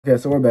Okay,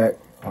 so we're back.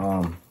 You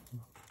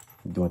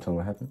want to tell me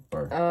what happened?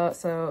 Or?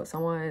 So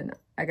someone,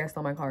 I guess,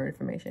 stole my card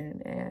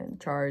information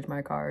and charged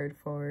my card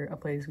for a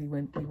place we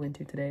went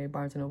to today,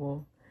 Barnes &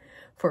 Noble,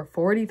 for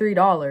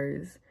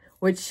 $43,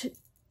 which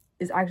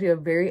is actually a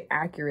very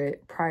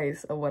accurate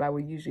price of what I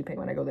would usually pay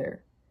when I go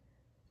there.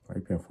 Why are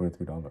you paying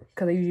 $43?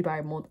 Because I usually buy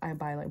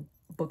like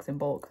books in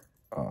bulk.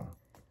 Oh.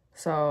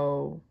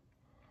 So,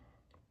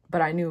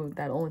 but I knew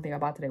that the only thing I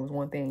bought today was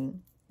one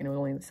thing, and it was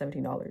only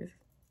 $17.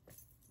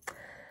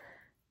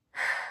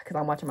 Because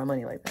I'm watching my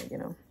money like that, you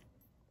know.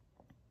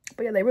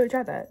 But yeah, they really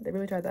tried that. They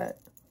really tried that.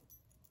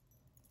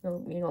 No,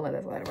 we ain't gonna let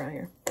that slide around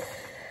here.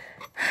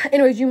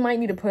 Anyways, you might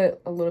need to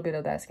put a little bit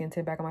of that skin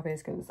tint back on my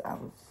face because I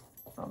was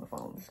on the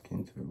phone.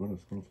 Skin tint? What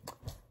is skin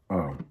tint?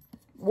 Oh.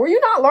 Were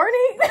you not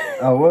learning?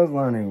 I was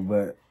learning,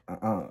 but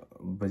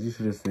you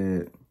should have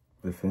said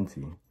the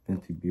Fenty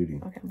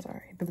Beauty. Okay, I'm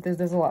sorry. But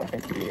there's a lot of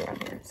Fenty Beauty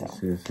around here, so. You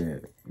should have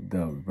said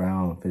the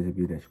brown Fenty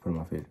Beauty that you put on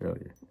my face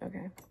earlier.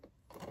 Okay.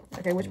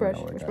 Okay, which brush?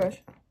 Which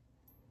brush?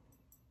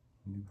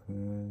 You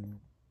put...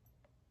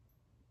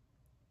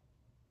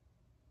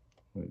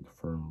 like the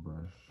firm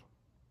brush.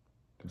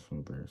 This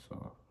one's very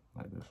soft,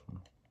 like this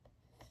one.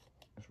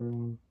 This red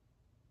one?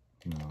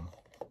 No.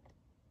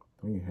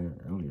 The one you had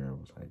earlier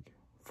was like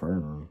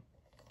firm.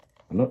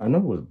 I know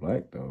it was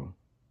black though.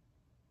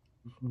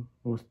 This one,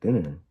 it was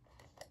thinner.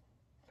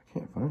 I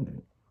can't find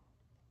it.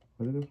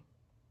 What is it?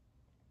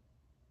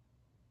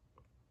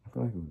 I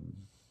feel like it was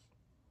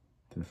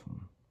this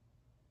one.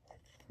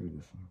 Maybe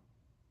this one.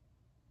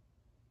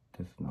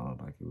 This not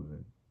like it was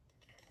it.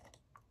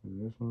 Was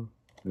it this one?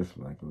 This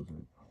was like it was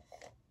it.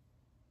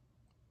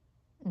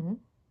 Okay.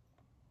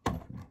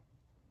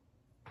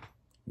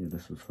 Yeah,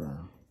 this was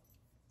firm.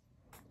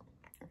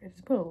 Okay,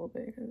 just put a little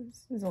bit because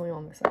it's only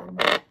on the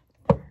side.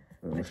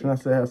 Should I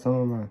still have some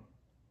of mine?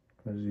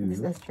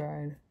 That's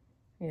dried.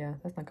 Yeah,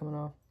 that's not coming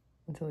off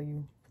until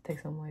you take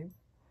some like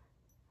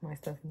my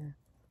stuff in there.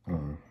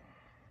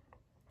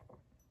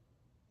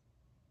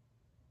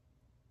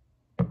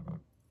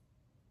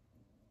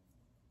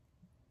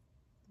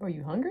 Are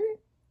you hungry?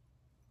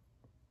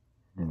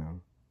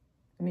 No.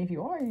 I mean, if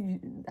you are,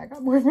 I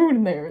got more food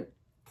in there.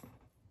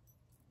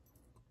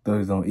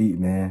 Those don't eat,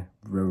 man.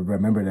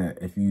 Remember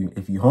that. If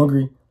you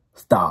hungry,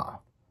 starve.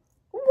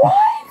 What?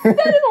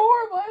 That is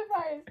horrible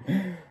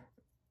advice.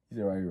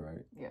 You're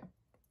right. Yeah.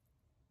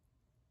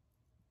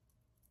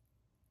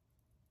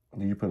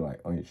 Did you put it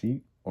like on your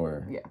cheek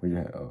or yeah? Where you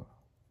had? Oh,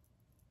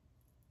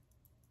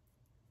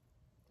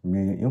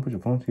 you don't put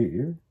your phone to your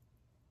ear?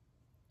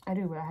 I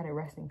do, but I had it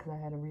resting because I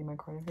had to read my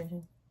card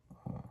information.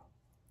 Well,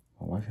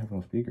 why'd you have it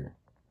on speaker?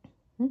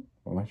 Hmm?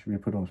 Why don't you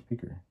put it on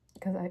speaker?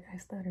 Because I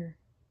stutter.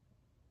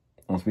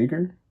 On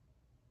speaker?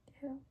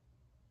 Yeah.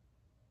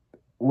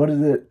 What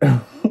is it?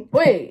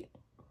 Wait,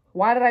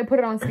 why did I put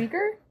it on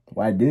speaker?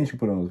 Why didn't you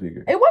put it on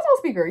speaker? It was on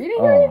speaker. You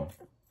didn't hear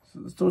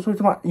it?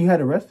 So you had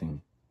it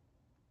resting?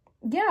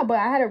 Yeah, but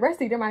I had it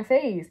resting near my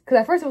face. Because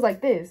at first it was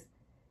like this.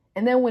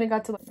 And then when it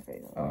got to like my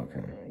face.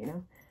 Okay. You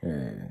know?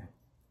 Yeah.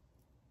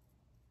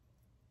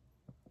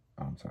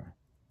 Oh, I'm sorry.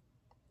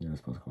 You're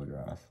supposed to close your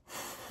eyes.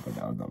 But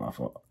that was not my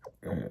fault.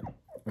 Go ahead.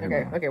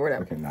 Okay, we're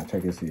done. Okay, now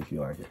check and see if you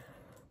like it.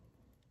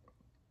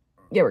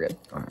 Yeah, we're good.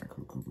 All right,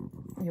 cool.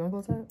 You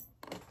want to close that?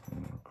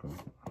 Cool.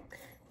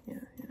 Yeah.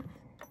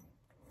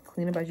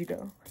 Clean up as you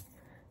go.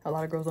 A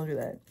lot of girls don't do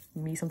that.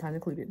 Me sometimes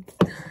included.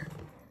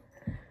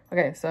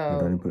 Okay, so...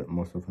 I didn't put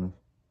more stuff in this?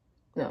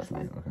 No, it's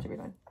fine. Okay. Should be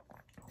fine.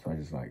 So I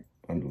just like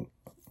undo.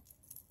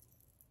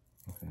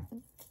 Okay.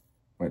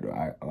 Wait,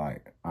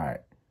 alright.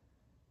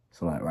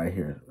 So like right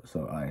here.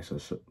 So alright,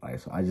 so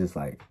I just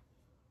like,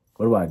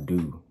 what do I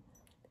do?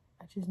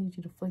 I just need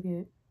you to flick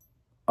it.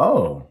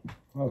 Oh,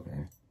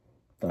 okay.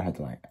 Thought I had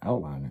to like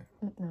outline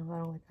it. No, I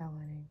don't like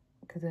outlining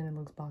because then it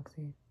looks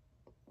boxy.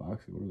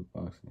 Boxy? What is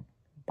boxy?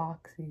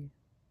 Boxy.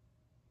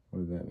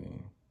 What does that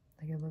mean?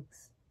 Like it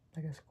looks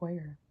like a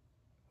square.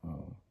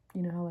 Oh.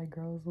 You know how like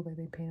girls look like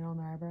they painted on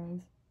their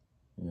eyebrows?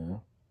 Yeah.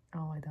 I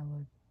don't like that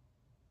look.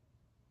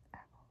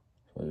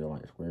 So you don't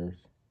like squares?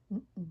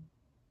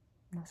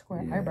 Not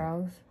square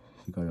eyebrows.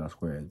 She call y'all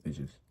square ass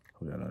bitches.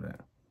 Hope y'all know that.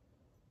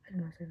 I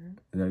did not say that.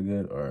 Is that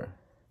good or?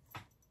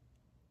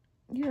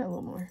 You got a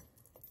little more.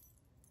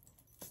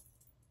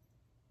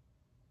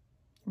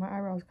 My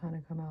eyebrows kind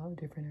of come out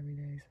different every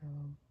day, so.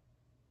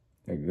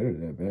 That good or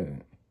that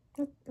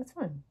bad? That's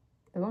fine.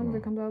 As long as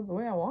it comes out the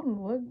way I want it to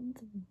look,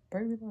 it's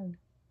perfectly fine.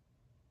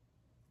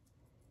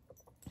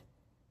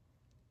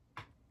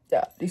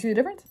 Yeah. Do you see the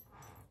difference?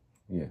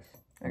 Yes.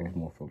 Okay. It was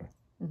more fuller.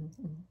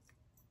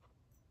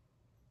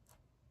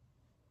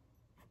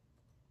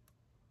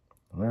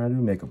 Learn how to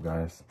do makeup,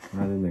 guys.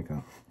 Learn how to do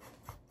makeup.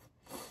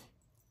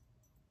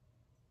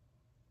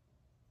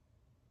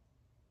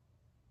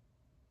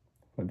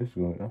 I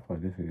feel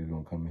like this is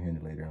gonna come in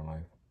handy later in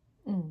life.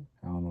 I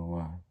don't know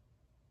why.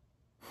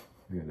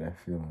 I get that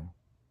feeling.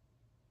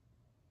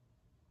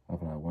 I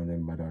feel like one day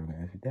my daughter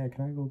gonna ask me, Dad,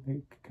 can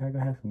I go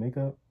have some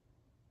makeup?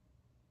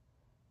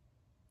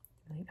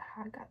 Like,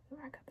 I got the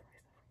right stuff.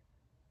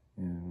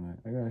 Yeah, I'm like,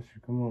 I got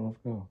you. Come on, let's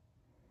go.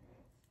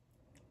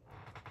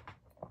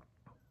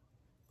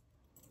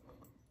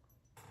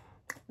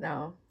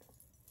 No,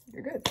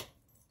 you're good.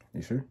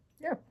 You sure?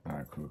 Yeah. All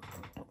right, cool.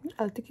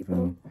 I'll take you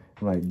phone.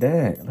 I'm like,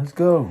 Dad, let's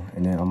go.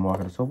 And then I'm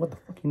walking. So what the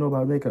fuck you know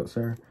about makeup,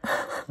 sir?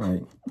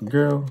 Like,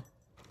 girl,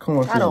 come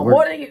watch this work. I know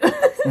more than you.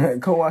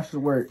 Come watch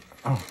this work.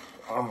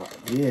 Oh,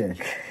 yeah.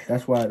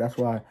 That's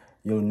why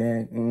your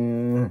neck,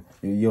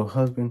 your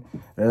husband,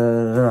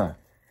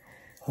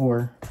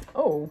 whore.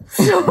 Oh,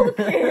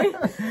 okay.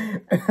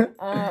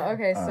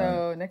 Okay,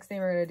 so next thing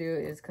we're gonna do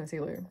is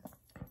concealer.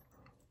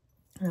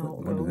 Now,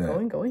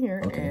 go in here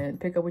and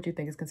pick up what you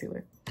think is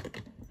concealer.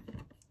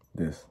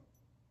 This.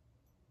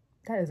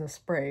 That is a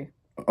spray.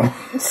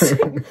 This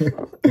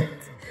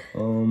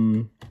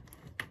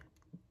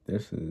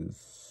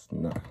is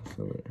not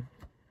concealer.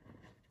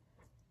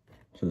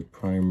 This is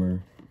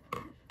primer.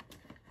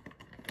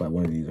 Like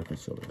one of these are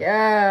concealer.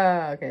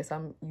 Yeah. Okay, so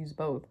I'm use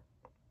both.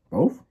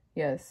 Both?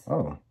 Yes.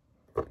 Oh.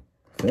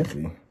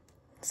 Fancy.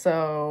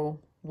 So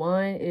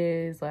one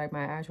is like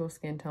my actual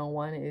skin tone.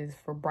 One is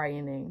for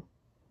brightening.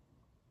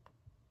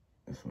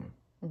 This one.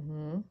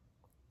 Mm-hmm.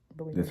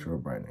 This for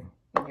brightening.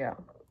 Yeah.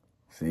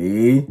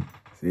 See,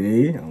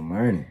 I'm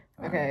learning.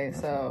 Okay,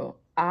 so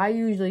I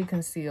usually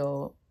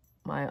conceal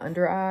my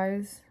under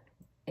eyes,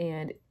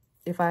 and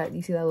if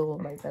you see that little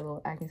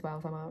acne spot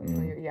I'm talking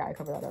about, yeah, I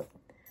cover that up.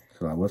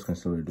 So like, what's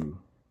concealer do?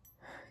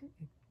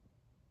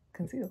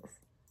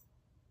 Conceals.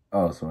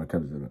 Oh, so it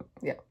covers it up.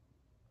 Yeah.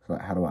 So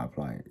like, how do I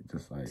apply it?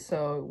 Just like.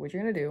 So what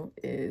you're gonna do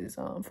is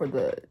for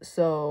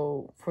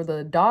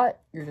the dot,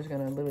 you're just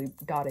gonna literally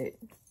dot it.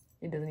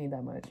 It doesn't need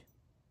that much.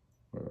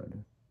 What do I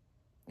do?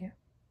 Yeah.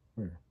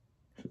 Where?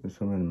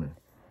 Show me in a minute.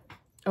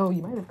 Oh,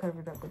 you might have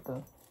covered it up with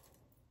the...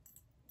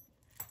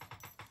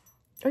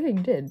 Oh, yeah, you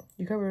did.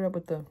 You covered it up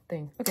with the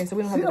thing. Okay, so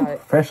we don't have to dot it.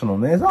 Professional,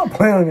 man. It's all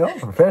playing on you. I'm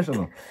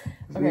professional.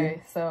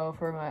 Okay, so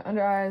for my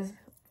under eyes,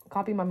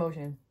 copy my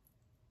motion.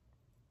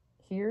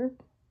 Here.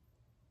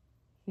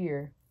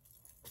 Here.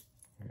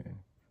 Okay.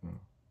 So,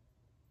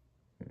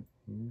 here.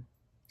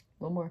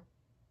 A little more.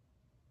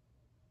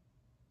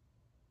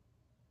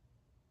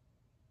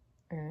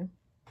 Okay.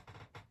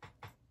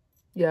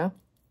 Yeah.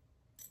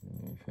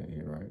 You said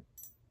here, right?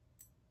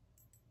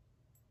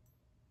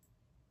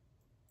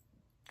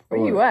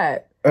 Where you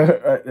at?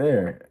 Right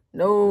there.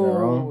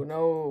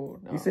 No.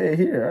 You said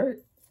here, right?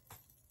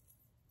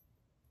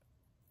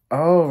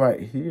 Oh,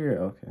 right here.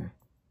 Okay.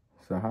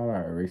 So how do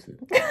I erase it?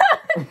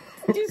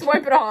 Just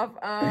wipe it off.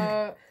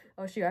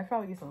 Oh shoot, I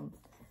probably get some.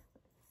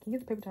 Can you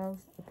get the paper towels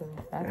at the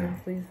bathroom,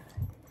 please?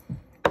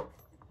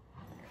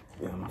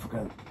 Yeah, I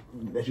forgot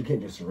that you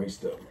can't just erase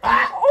stuff.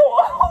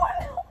 Oh,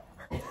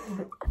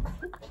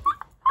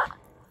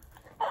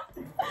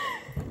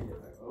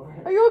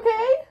 Are you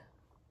okay?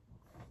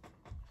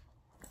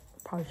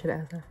 Probably should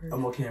have asked that first.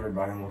 I'm okay,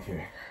 everybody. I'm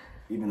okay.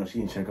 Even though she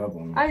didn't check up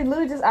on me. I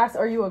literally just asked,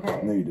 "Are you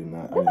okay?" No, you did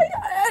not. Oh my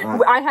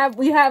God.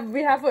 We have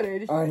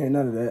footage. I ain't hear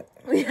none of that.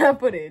 We have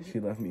footage. She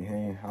left me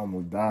hanging. I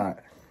almost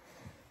died.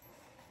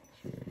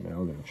 Shit, man, I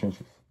was in the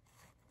trenches.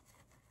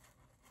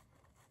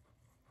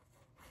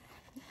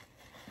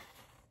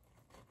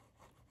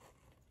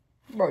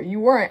 Bro, you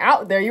weren't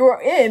out there. You were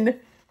in.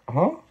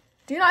 Huh?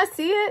 Do you not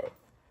see it?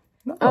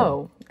 No.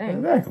 Oh, dang.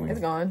 Exactly.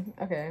 It's gone.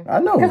 Okay. I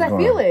know. Because I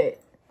feel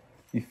it.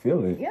 You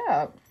feel it?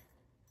 Yeah.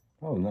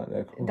 Oh, not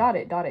that cool. Dot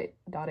it.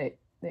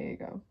 There you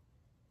go.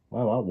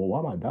 Why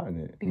am I dotting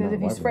it? Because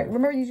if you spray,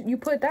 remember you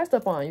put that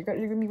stuff on. You're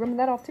gonna be rubbing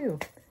that off too.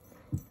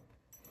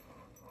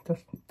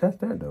 That's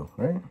that though,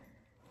 right?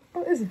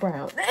 Oh, it's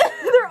brown.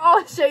 They're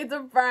all shades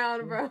of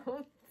brown,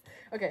 bro.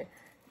 Okay,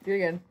 do it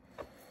again.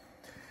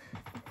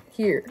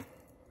 Here.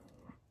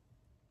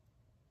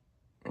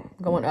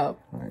 Going up.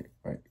 Right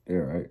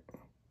there, right?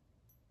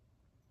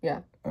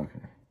 Yeah. Okay.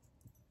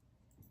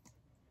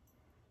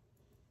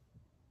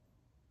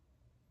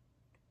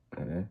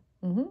 Right there?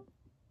 Mm-hmm.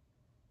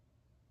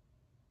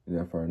 Is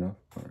that far enough?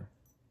 Or?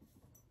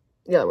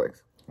 Yeah, that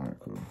works. All right,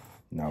 cool.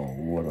 Now,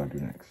 what do I do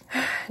next?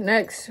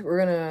 Next, we're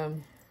gonna...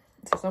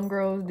 So some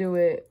girls do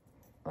it,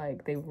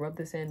 like, they rub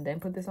this in, then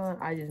put this on.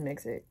 I just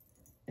mix it.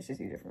 It's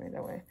just easier for me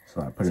that way.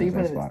 So I put it in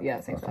the same spot?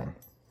 Yeah, same spot.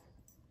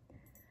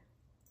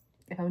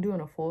 If I'm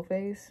doing a full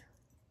face,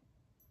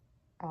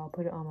 I'll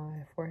put it on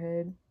my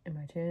forehead and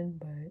my chin,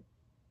 but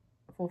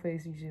full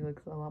face usually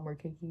looks a lot more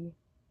cakey.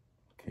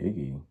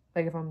 Cakey?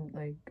 Like, if I'm,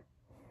 like...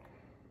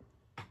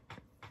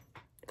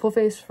 Full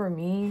face for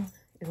me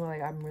is more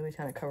like I'm really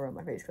trying to cover up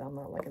my face because I'm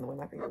not liking the way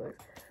my face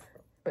looks.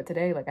 But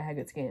today, like, I had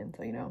good skin,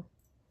 so, you know,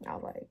 I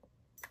was like,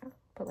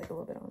 put, like, a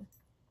little bit on.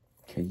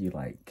 Cakey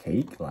like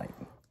cake? Like...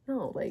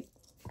 No, like,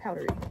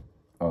 powdery.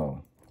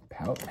 Oh,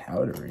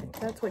 powdery.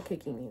 That's what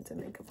cakey means in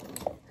makeup.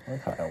 I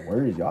like how that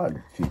word y'all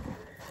people.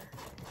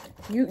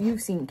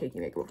 You've seen cakey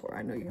makeup before.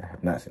 I know you have. I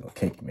have not seen no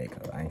cakey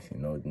makeup. I ain't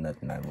seen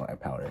nothing like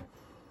powder.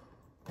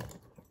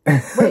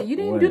 Wait, you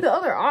didn't do the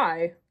other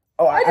eye.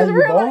 Oh, I just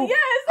realized.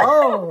 Yes.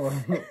 Oh.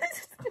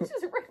 I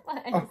just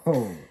realized.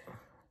 Oh.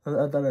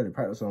 I thought I had to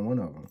practice on one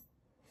of them.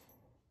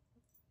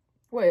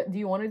 Wait, do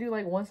you want to do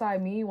like one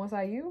side me, one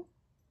side you?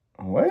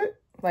 What?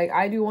 Like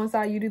I do one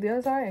side, you do the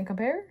other side, and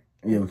compare?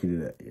 Yeah, we can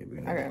do that. Yeah, we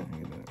can do okay.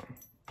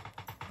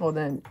 that. Well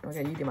then,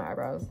 okay, you do my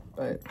eyebrows,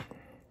 but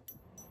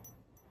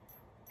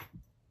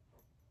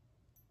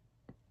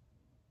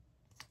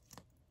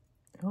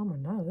Oh my,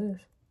 none of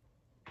this.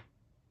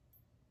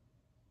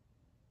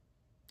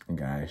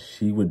 Guys,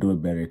 she would do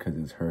it better because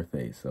it's her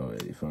face. So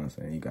you feel what I'm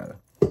saying? You gotta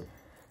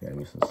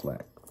be some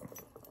slack.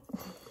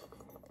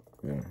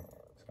 Yeah.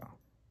 So.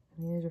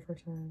 Here's your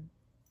first time.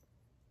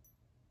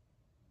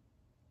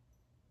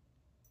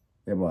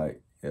 Yeah,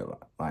 but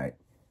like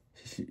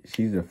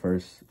she's the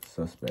first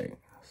suspect.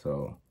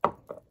 So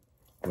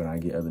when I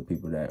get other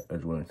people that are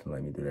willing to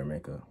let me do their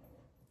makeup,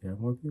 you have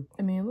more people.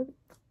 I mean, look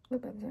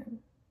about the same.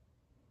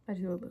 I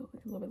just do a little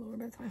bit lower,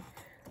 but it's fine.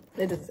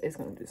 It's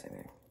gonna do the same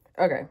thing.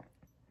 Okay.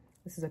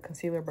 This is a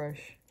concealer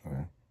brush.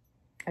 Okay.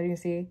 As you can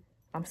see,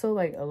 I'm still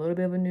like a little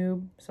bit of a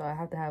noob, so I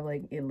have to have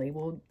like it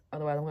labeled.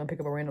 Otherwise, I'm gonna pick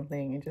up a random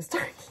thing and just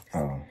start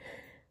using it.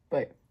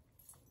 But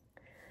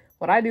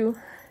what I do is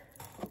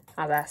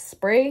I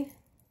spray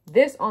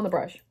this on the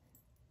brush.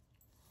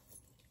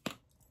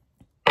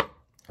 How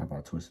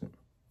about twist it?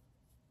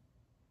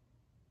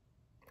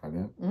 Like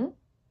that? Mm-hmm.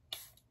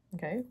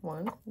 Okay,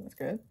 one. That's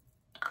good.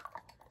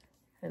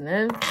 And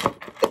then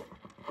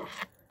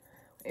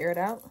air it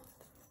out.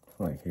 It's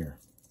like hair.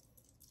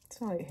 It's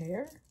not like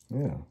hair?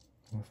 Yeah.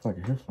 It's like a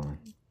hairspray.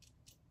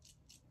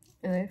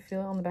 And then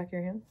feel it on the back of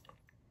your hand.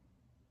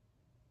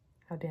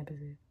 How damp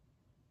is it?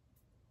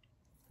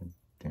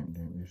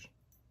 Damp-ish.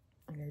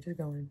 Okay, just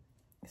go in.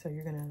 So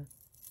you're gonna...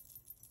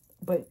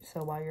 But,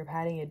 so while you're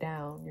patting it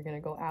down, you're gonna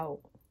go out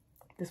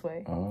this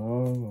way.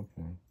 Oh,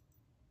 okay.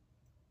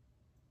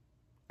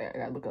 I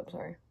gotta look up,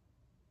 sorry.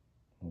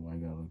 Well, I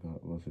gotta look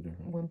up. What's the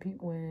difference?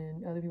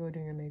 When other people are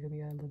doing your makeup,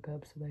 you gotta look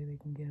up so that they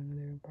can get under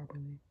there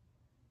properly.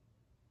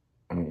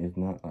 I mean, it's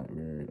not like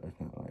it's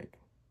not like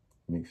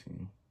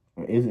mixing.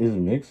 I mean, it's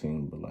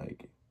mixing, but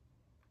like,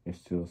 it's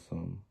still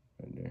some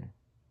right there.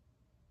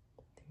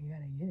 You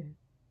gotta get it.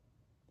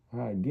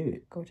 How I get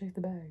it? Go check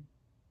the bag.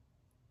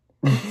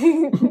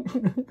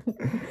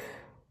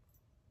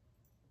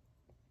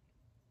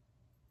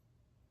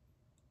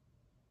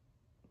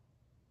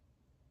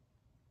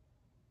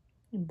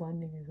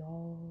 Blending is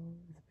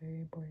very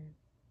important.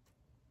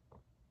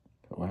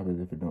 So what happens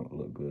if it don't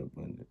look good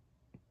blended?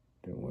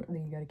 Then what?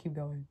 Then you gotta keep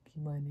going,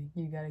 keep blending.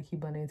 You gotta keep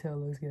blending until it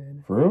looks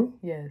good. For real?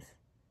 Yes.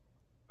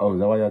 Oh, is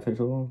that why y'all take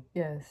so long?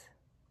 Yes.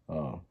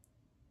 Oh,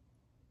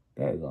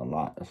 that is a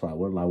lot. That's why.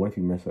 What if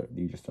you mess up?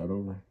 Do you just start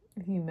over?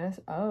 If you mess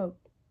up,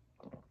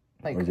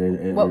 like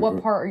There,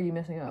 what part are you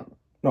messing up?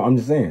 No, I'm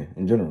just saying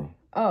in general.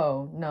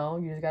 Oh no,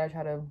 you just gotta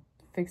try to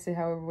fix it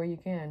however way you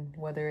can.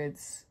 Whether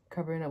it's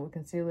covering up with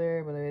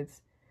concealer, whether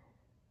it's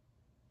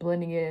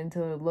blending it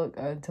until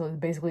it's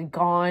basically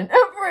gone.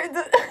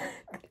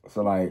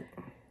 So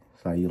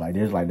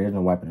there's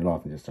no wiping it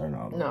off and just turning it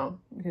off. No,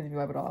 because if you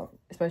wipe it off,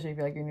 especially if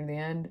you're near the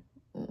end,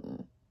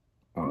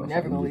 you're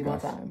never gonna leave on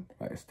time.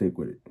 Like stick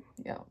with it.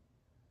 Yeah.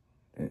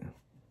 Yeah.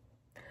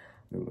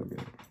 It look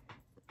good.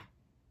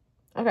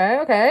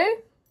 Okay.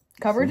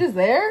 Coverage is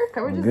there.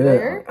 Coverage is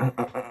there.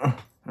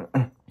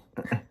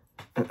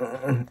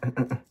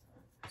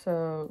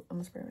 So I'm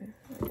gonna spray it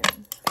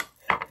again.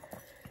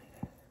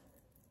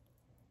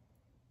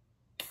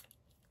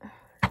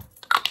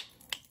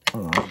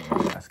 Hold on,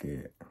 I got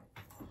scared.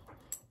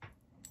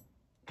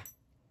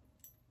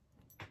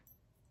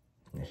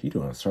 Yeah, she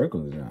doing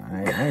circles now.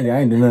 I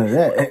ain't do none of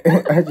that.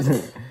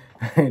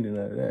 I ain't do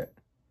none of that.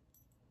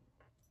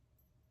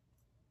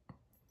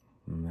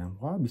 Man,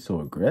 why be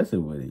so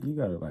aggressive with it? You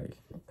gotta like...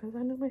 Because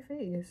I know my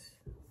face.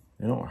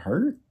 It don't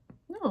hurt?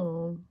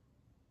 No.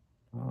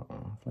 I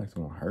feel like it's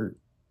gonna hurt.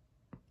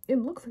 It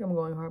looks like I'm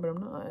going hard, but I'm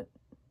not.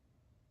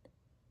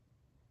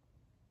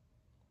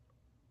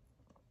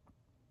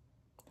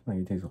 I feel like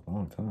it takes a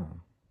long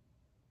time.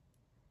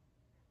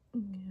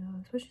 Yeah,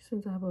 especially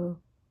since I have a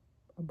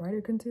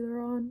brighter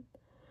concealer on.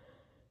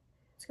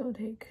 It's gonna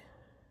take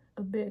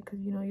a bit because,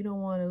 you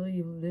don't want to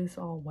leave this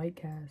all white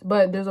cast.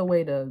 But there's a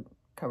way to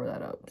cover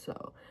that up,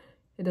 so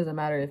it doesn't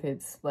matter if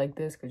it's like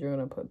this because you're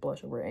gonna put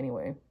blush over it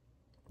anyway.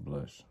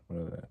 Blush? What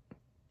is that?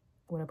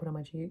 What I put on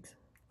my cheeks.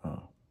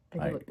 Oh.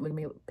 Like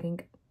me look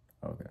pink.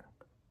 Okay.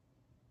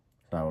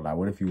 So, like,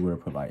 what if you would have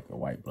put, like, a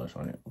white blush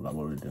on it? Like,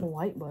 what would it do?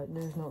 White blush?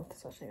 There's no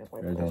such thing as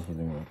white There's blush. no such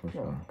thing as blush.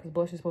 No, because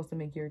blush is supposed to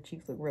make your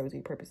cheeks look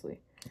rosy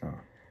purposely. Oh.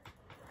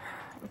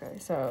 Okay,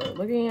 so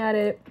looking at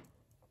it,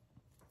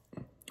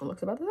 it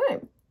looks about the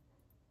same.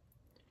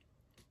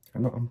 I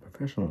know, I'm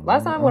professional.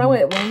 Last time when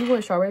we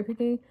went strawberry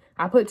picking,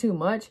 I put too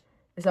much,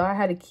 and so I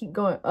had to keep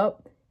going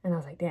up, and I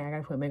was like, dang, I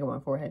gotta put makeup on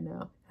my forehead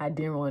now. I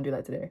didn't want to do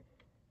that today.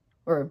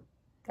 Or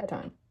that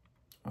time.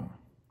 Oh.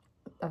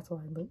 That's why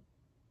I looked.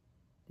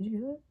 Did you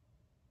hear that?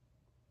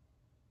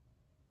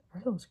 I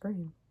heard someone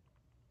scream.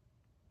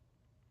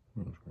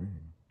 Someone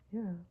scream?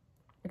 Yeah.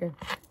 Okay.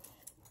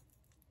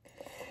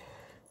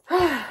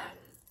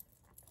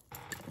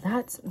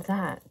 That's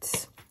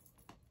that.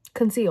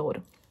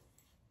 Concealed.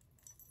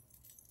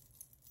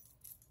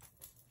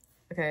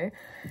 Okay.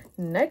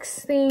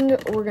 Next thing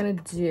we're gonna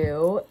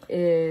do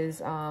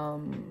is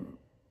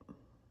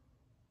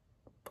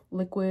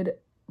liquid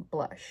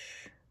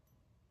blush.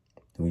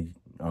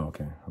 Oh,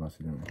 okay. How about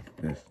you doing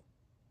this?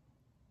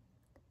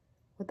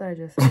 What did I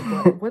just say?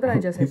 What did I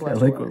just say? Blush.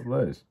 Liquid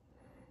blush.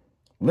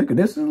 Liquid.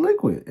 This is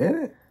liquid, ain't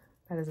it?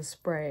 That is a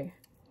spray.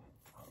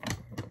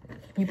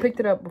 You picked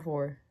it up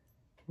before.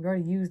 We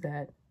already used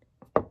that.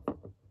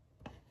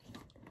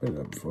 Picked it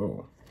up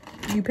before.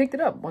 You picked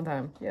it up one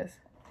time, yes.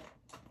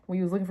 When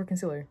you was looking for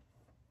concealer.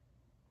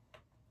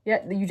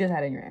 Yeah, you just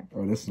had it in your hand.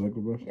 Oh, this is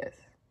liquid brush? Yes.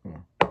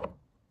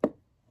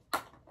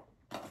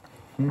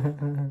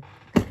 Hmm.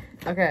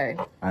 Okay.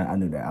 I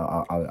knew that.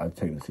 I'll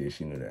check to see if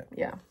she knew that.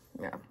 Yeah.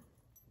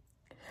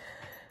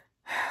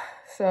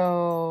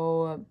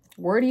 So,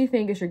 where do you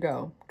think it should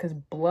go? Because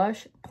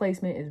blush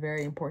placement is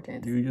very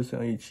important. You just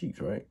on your cheeks,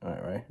 right? All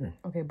right here.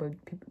 Okay, but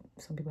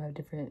some people have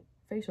different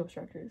facial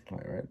structures.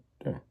 Like right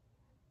there.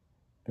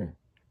 There.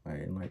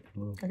 Like in like a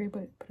little, Okay,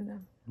 put it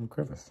down. little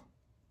crevice.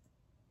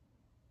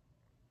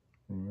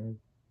 Right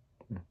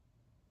there.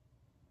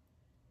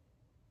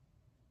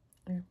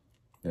 Yeah.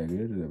 Yeah,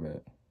 good or that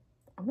bad?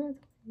 I'm not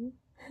telling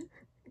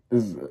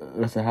you.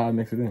 That's how I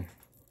mix it in.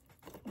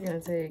 You're gonna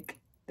take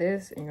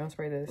this and you're gonna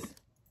spray this.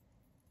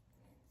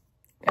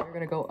 And you're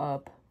gonna go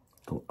up.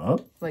 Go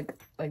up? Like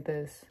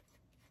this.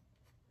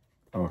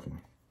 Okay.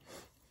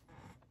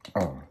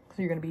 Oh.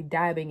 So you're gonna be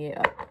dabbing it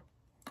up.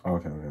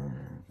 Okay.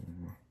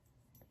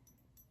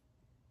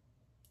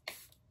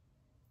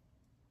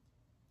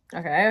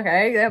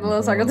 Okay. You have a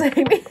little circle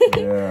technique.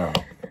 Yeah.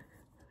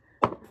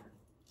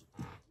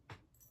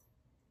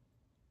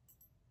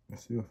 I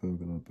still feel a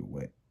little bit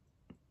wet.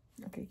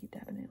 Okay, keep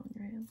dabbing it on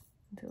your hand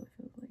until it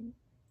feels like.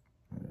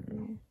 There you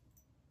go.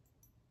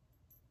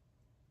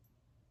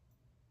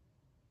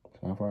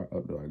 So how far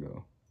up do I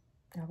go?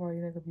 How far do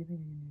you think you need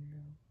to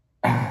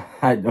go?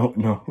 I don't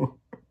know.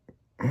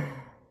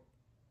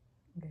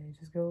 Okay,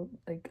 just go.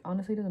 Like,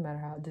 honestly, it doesn't matter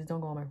how. Just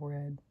don't go on my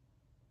forehead.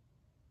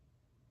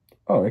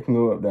 Oh, it can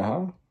go up that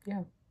high?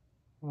 Yeah.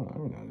 Oh, I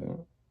didn't know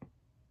that.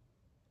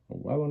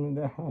 Why wasn't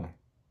it that high?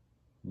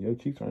 Your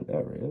cheeks aren't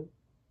that red.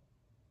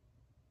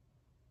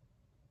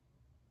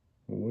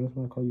 Well, what if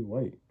I call you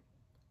white?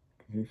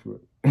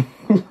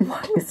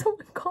 Why would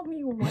someone call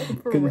me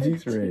white for red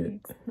cheeks?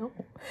 Red. No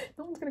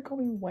one's gonna call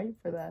me white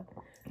for that.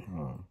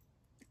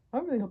 I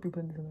really hope you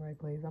put this in the right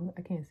place.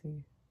 I can't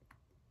see.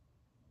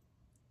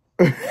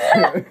 I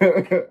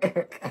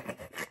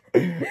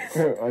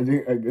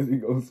guess you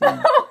gonna see.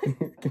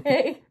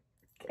 Okay.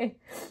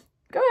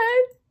 Go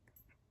ahead.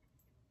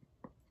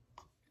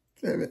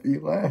 That made me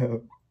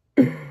laugh.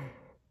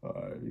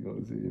 Alright, you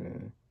gonna see,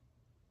 man.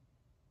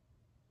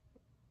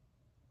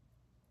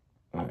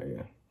 Alright,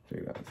 yeah. Check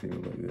it out. See if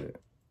it looks good.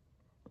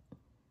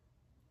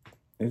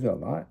 Is it a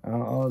lot? I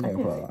was gonna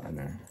put a lot in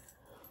there.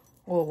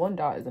 Well, one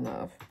dot is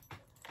enough.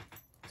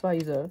 So I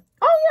use a...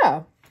 Oh,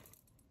 yeah.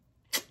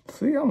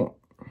 See,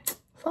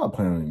 stop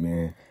playing with me,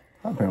 man.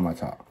 Stop playing on my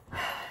top.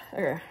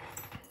 Okay.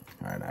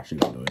 Alright, now she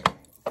gonna do it.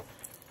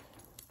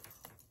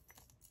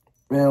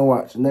 Man,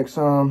 watch. Next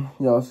time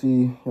y'all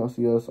see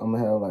us, I'm gonna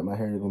have like my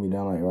hair is gonna be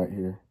down like right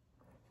here.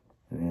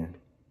 And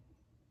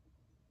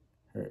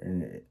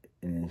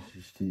then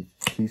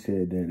she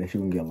said that she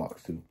wouldn't get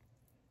locks too.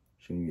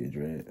 She wouldn't get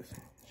dreads.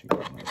 She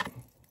got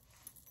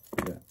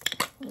yeah.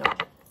 No.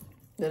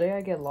 The day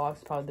I get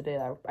lost, probably the day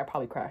that I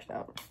probably crashed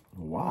out.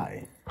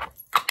 Why?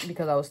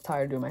 Because I was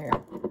tired of doing my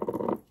hair.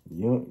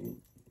 You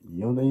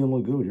don't think you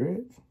look good with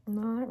dreads?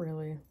 No, not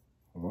really.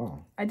 Why?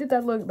 I did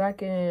that look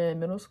back in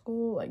middle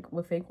school, like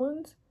with fake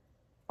ones.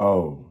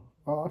 Oh,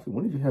 I see.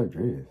 When did you have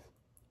dreads?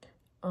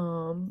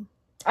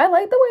 I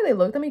liked the way they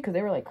looked at me because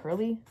they were like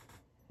curly,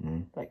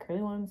 like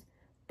curly ones.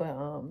 But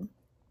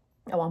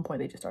at one point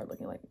they just started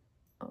looking like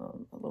a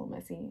little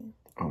messy.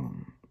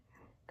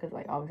 Because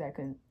like obviously I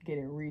couldn't get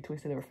it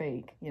retwisted or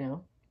fake, you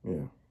know.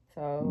 Yeah.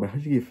 So. But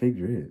how'd you get fake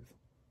dreads?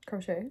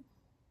 Crochet.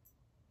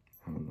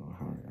 I don't know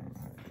how to do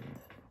that.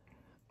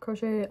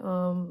 Crochet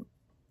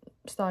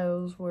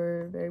styles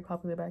were very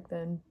popular back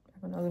then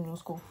when I was in middle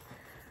school.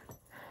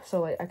 So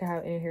like I could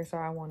have any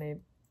hairstyle I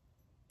wanted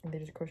and they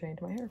just crochet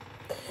into my hair.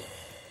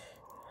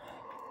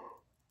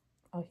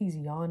 Oh, he's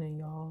yawning,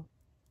 y'all.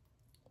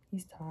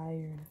 He's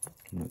tired.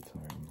 I'm not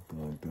tired. I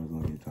feel like those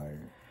gonna get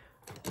tired.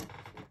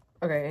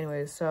 Okay,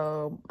 anyways,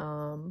 so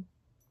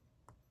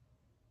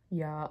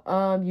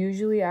yeah.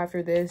 Usually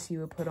after this you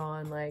would put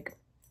on like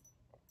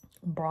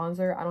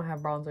bronzer. I don't have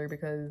bronzer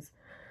because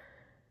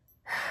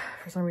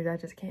for some reason I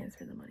just can't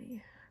spend the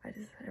money.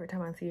 Every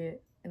time I see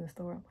it in the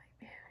store, I'm like,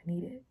 man, I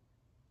need it.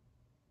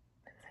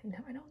 No,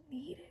 I don't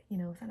need it. You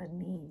know, it's not a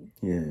need.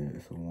 Yeah,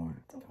 it's a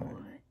want. It's a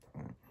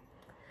want.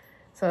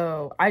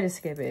 So I just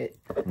skip it.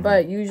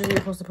 But usually you're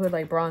supposed to put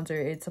like bronzer.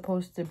 It's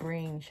supposed to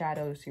bring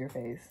shadows to your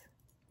face.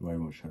 Why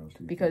want shadows to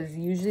your Because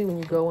usually when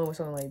you go in with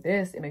something like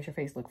this, it makes your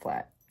face look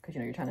flat. Because, you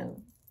know, you're trying to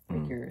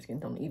make your skin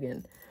tone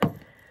even.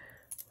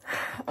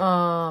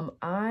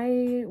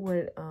 I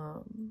would,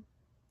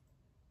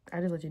 I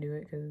just let you do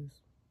it because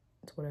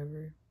it's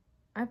whatever.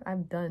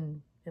 I've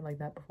done it like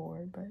that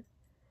before, but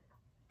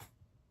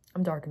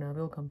I'm dark enough.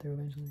 It'll come through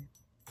eventually.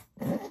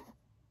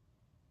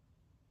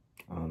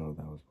 I don't know if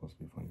that was supposed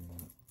to be funny or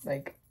not.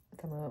 Like,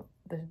 some of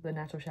the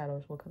natural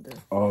shadows will come through.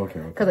 Oh, okay.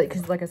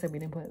 Because like I said, we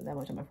didn't put that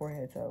much on my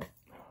forehead, so.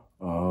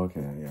 Oh,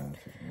 okay. Yeah.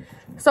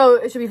 So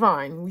it should be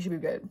fine. We should be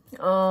good.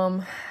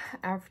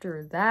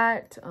 After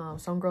that,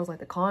 some girls like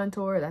to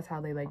contour. That's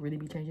how they like really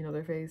be changing up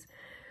their face.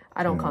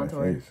 I don't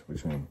contour. Face?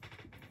 Which one?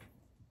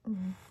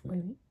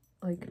 Wait,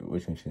 like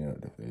which one changing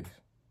up the face?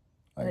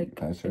 Like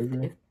plastic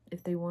surgery?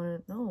 If they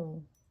want to,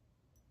 no.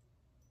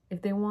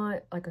 If they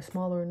want like a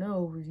smaller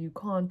nose, you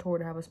contour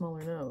to have a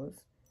smaller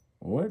nose.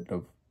 What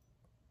the?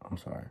 I'm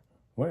sorry.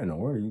 What in the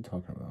world are you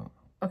talking about?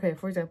 Okay,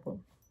 for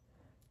example,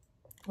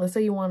 let's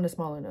say you wanted a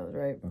smaller nose,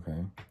 right?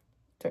 Okay.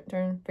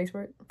 Turn face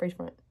front.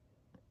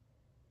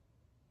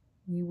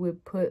 You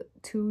would put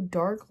 2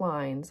 dark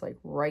lines like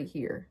right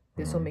here.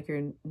 This will make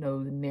your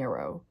nose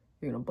narrow.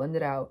 You're gonna blend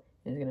it out,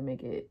 and it's gonna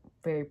make it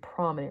very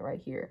prominent right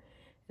here.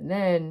 And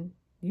then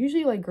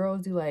usually like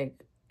girls do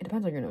like, it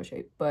depends on your nose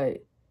shape,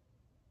 but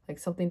like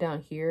something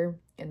down here,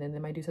 and then they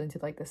might do something to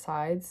like the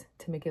sides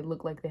to make it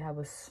look like they have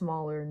a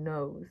smaller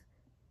nose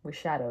with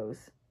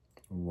shadows.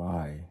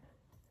 Why?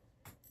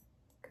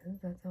 Because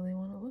that's how they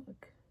want to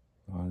look.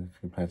 Why did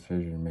you plastic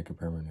surgery and make it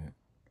permanent?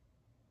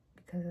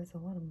 Because that's a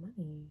lot of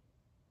money.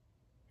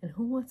 And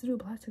who wants to do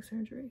plastic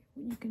surgery?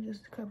 You can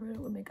just cover it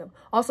up with makeup.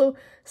 Also,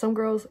 some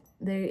girls,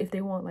 if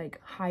they want like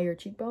higher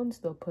cheekbones,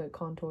 they'll put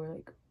contour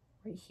like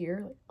right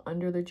here, like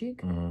under their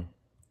cheek.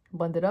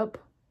 Blend it up.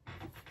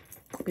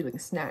 Be looking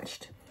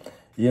snatched.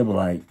 Yeah, but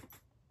like,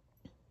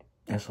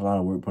 that's a lot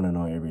of work putting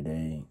on every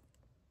day.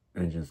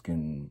 And just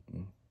getting,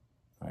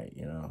 like,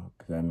 you know,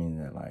 because that means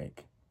that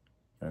like,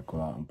 you gotta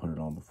go out and put it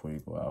on before you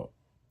go out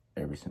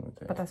every single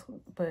day.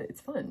 But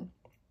it's fun.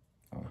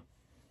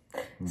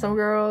 Some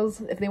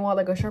girls, if they want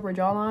like a sharper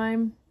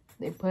jawline,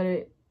 they put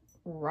it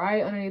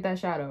right underneath that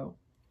shadow.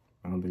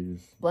 I don't think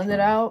just blend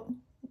it out.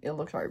 It'll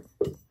look sharp.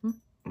 I'm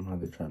gonna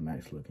have to try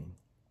max looking.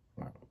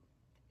 Wow.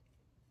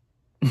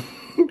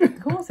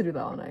 Who wants to do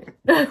that all night?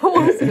 Who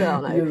wants to do that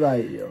all night? Just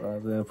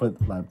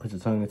like, put your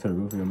tongue into the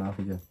roof of your mouth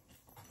again.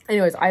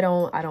 Anyways, I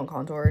don't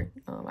contour.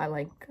 I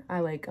like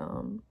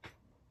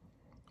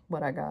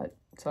what I got,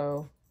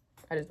 so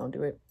I just don't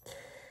do it.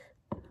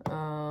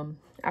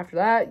 After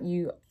that,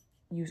 you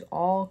use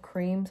all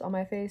creams on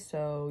my face,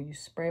 so you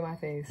spray my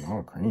face.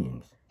 All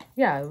creams?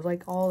 Yeah, it was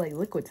like all like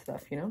liquid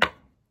stuff, you know?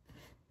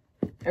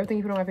 Everything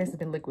you put on my face has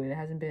been liquid. It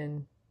hasn't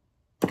been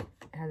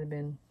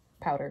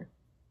powder.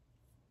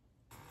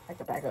 I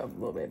can back up a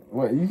little bit.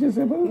 What, you just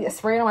said powder? Yeah,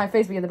 spray it on my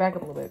face, but you have to back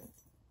up a little bit.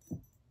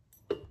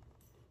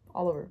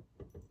 All over.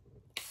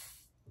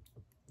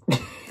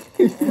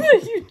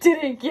 You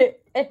didn't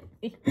get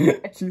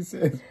anything. She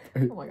said.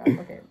 Oh my god,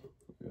 okay.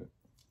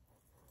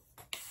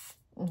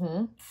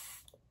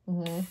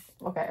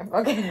 Okay.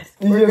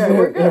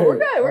 We're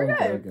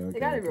good. They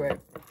got everywhere.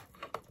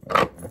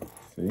 Okay.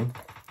 See?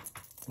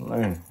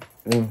 Learn.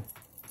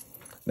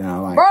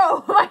 Now, like...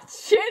 Bro, my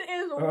shit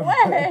is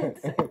wet.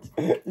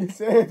 You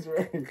said it's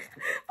right.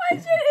 My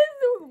shit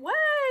is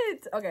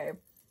wet. Okay.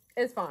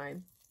 It's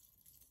fine.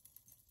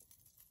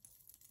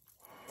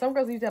 Some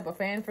girls used to have a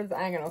fan for this.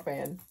 I ain't got no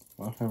fan.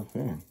 Why do I have a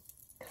fan?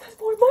 Because that's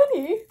more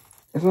money.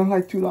 It's only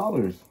like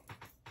 $2.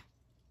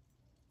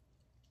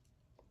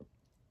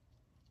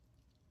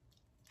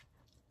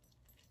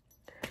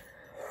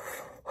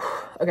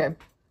 Okay.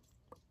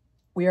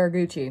 We are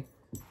Gucci.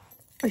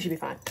 We should be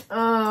fine.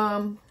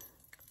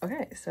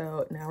 Okay,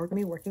 so now we're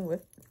gonna be working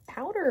with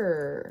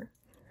powder.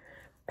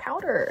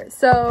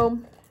 So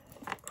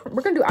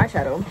we're gonna do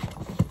eyeshadow.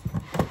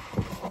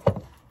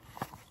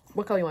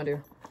 What color you wanna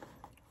do?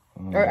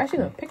 Or actually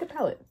no, pick a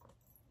palette.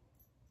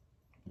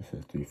 This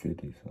is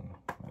 $3.50, so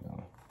I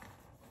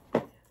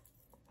don't.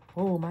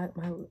 Oh, my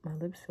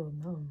lips feel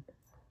numb.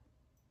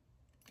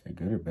 Is it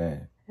good or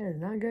bad? That is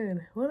not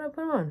good. What did I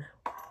put on?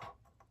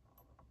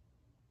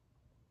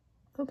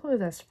 What color is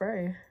that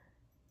spray?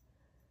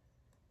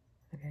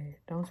 Okay,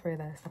 don't spray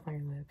that stuff on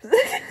your lips.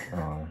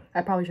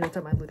 I probably should have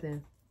tucked my lip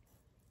in.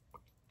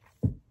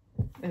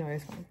 Anyway,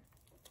 it's fine.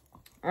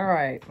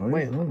 Alright,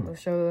 wait,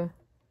 let's show the...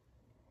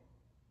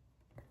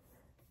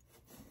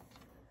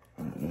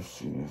 Let's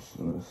see.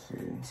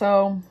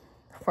 So,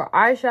 for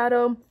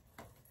eyeshadow,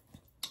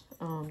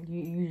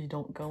 you usually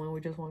don't go in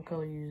with just one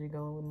color. You usually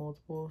go in with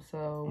multiple.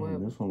 So,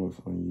 this one looks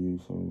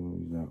unused, so we're going to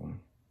use that one.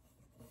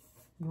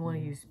 You want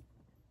to use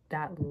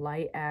that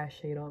light ash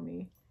shade on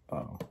me.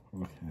 Oh,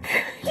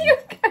 okay. You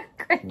got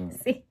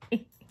crazy.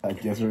 I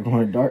guess we're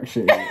going dark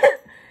shade.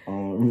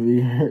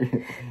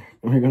 We're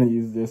going to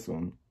use this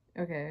one.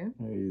 Okay.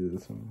 Maybe use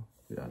this one.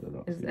 Yeah, I don't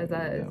know. Is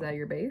that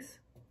your base?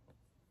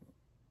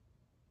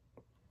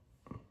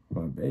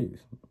 My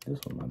base. This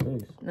one, my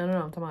base. No.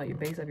 I'm talking about your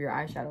base of your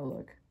eyeshadow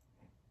look.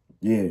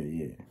 Yeah.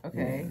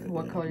 Okay. Yeah,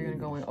 what color are you going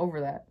to go in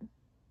over that?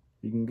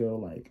 You can go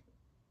like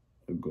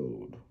a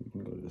gold. You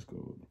can go this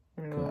gold.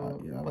 We're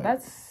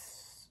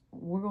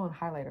going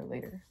highlighter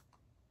later.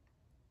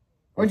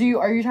 Or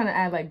are you trying to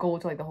add like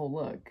gold to like the whole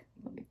look?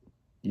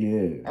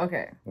 Yeah.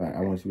 Okay. Like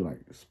I want you to like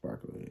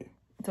sparkly.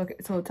 It's okay.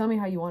 So tell me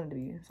how you want it to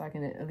be, so I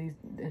can at least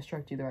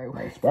instruct you the right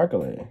way. Like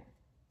sparkly.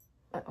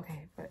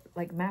 Okay, but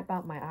like map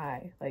out my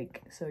eye.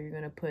 Like, so you're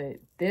gonna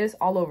put this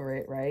all over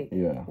it, right?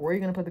 Yeah. Where are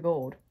you gonna put the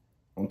gold?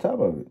 On top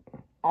of it.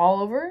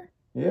 All over?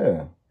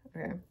 Yeah.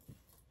 Okay.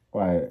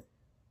 Why?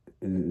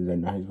 Is that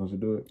not how you're supposed to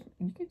do it?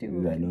 You can do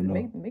Is that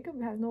no? Makeup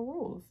has no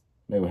rules.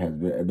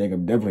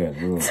 Makeup definitely has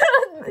rules.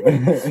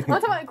 I'm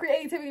talking about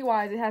creativity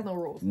wise, it has no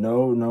rules.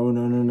 No.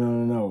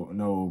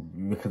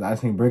 Because I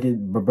seen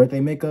birthday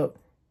makeup,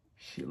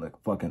 shit look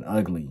fucking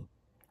ugly.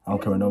 I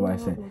don't care what nobody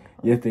say.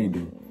 Yes, they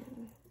do.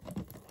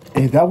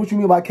 Is that what you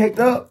mean by caked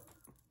up?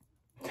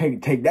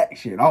 Take that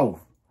shit off.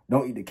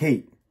 Don't eat the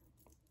cake.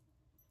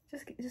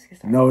 Just get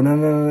started.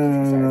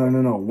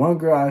 No. One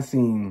girl I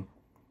seen,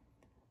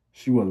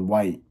 she was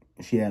white.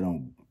 She had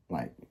on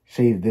like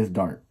shades this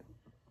dark,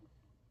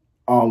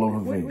 all over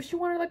her face. What she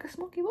wanted like a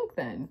smoky look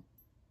then?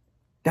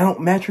 That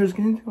don't match her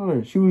skin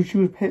color. She was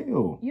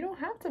pale. You don't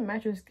have to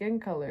match your skin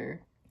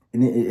color.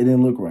 And it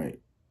didn't look right.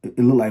 It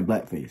looked like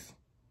blackface.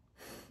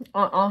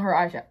 On her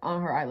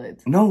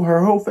eyelids. No,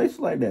 her whole face was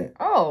like that.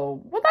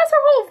 Oh, well, that's her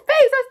whole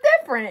face. That's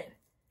different.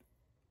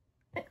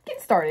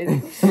 Get started.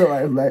 It looked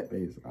like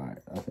blackface. All right,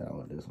 I said I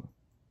want this one.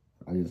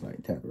 I just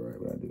like tap it right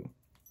what I do.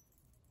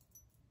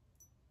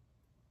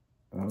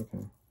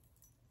 Okay.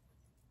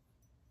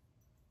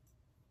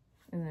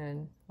 And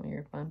then when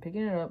you're done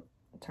picking it up,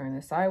 turn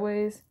it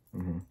sideways.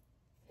 Mm-hmm.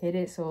 Hit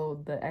it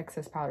so the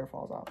excess powder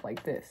falls off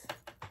like this.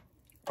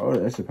 Oh,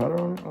 that's the powder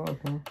on it? Oh,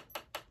 okay.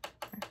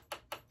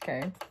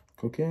 Okay.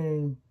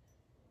 Cocaine.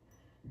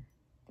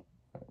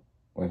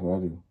 What's what I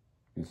do?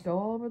 Just go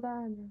all over the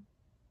eyebrow.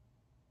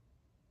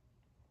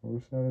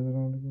 Which side is it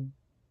on again?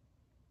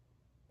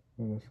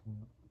 Oh, that's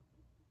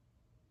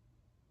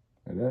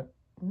like that?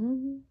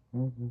 Mm-hmm.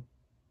 Okay.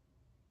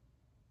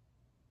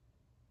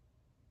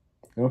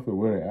 You don't feel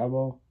weird in your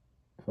eyeball?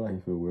 I feel like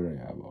you feel weird in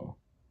your eyeball.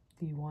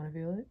 Do you want to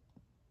feel it?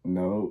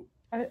 No.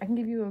 I can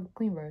give you a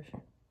clean brush.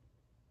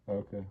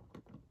 Okay.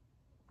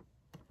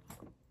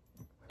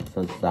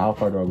 So how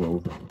far do I go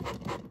over?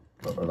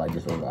 Or like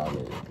just over the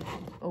eyelid?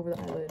 Over the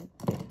eyelid.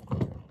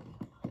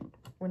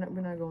 We're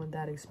not going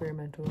that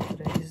experimental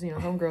today. Because, you know,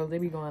 some girls, they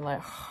be going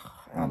like,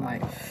 and I'm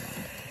like,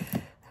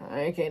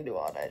 I can't do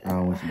all that. I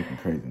don't want you looking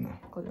crazy now.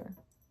 Close your eyes.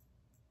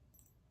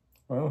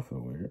 I don't feel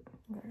weird.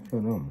 Okay. I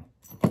feel normal.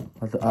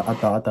 I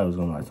thought it was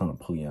going to like something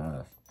to pull your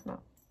eyes. No.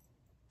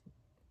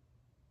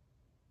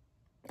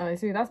 Oh,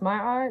 see, that's my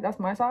eye. That's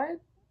my side.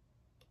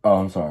 Oh,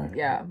 I'm sorry.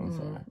 Yeah. I'm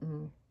sorry.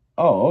 Mm-hmm.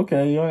 Oh,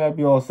 okay. You don't have to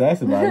be all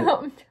sassy about it.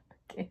 I'm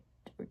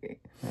joking.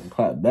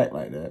 Clap back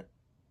like that.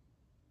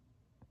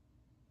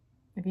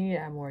 If you need to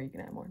add more, you can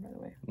add more, by the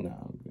way. No,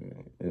 I'm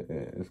good.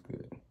 It's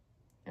good.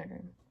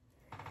 Okay.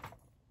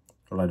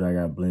 Or like, do I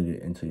gotta blend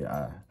it into your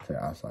eye, to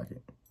your eye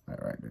socket?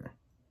 Like right there.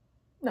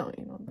 No,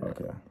 you don't.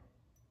 Okay.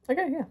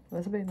 Okay, yeah.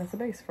 That's a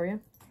base for you.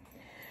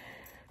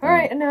 All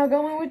right, and now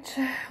going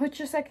with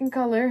your second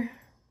color.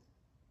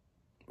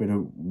 Wait,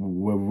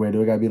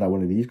 do it gotta be like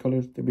one of these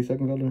colors to be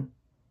second color?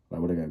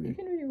 Like, what it gotta be? You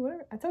can do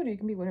whatever. I told you, it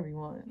can be whatever you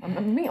want.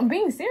 I'm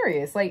being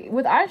serious. Like,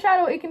 with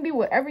eyeshadow, it can be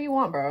whatever you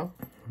want, bro.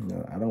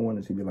 No, I don't want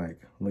it to be,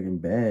 like, looking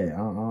bad. I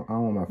don't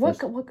want my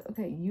first...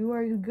 Okay, you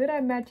are good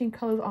at matching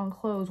colors on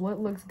clothes. What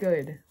looks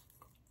good?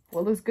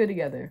 What looks good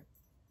together?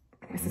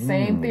 It's the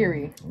same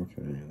theory.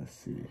 Okay, let's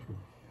see.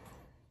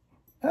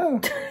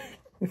 Oh,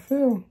 it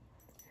fell.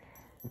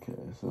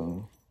 Okay,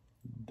 so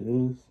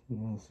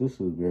this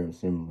is very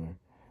similar.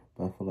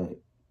 But I feel like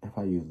if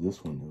I use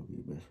this one, it'll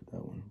be best with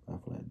that one. But I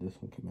feel like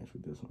this one can match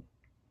with this one.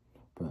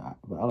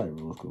 But I like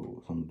rose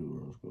gold, so I'm gonna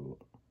do rose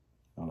gold.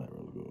 I like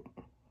rose gold.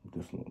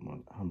 This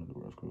one, I'm gonna do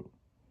rose gold.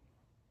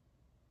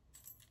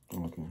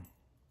 Okay.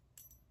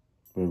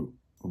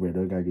 Wait,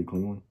 do I gotta get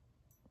clean one?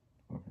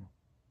 Okay.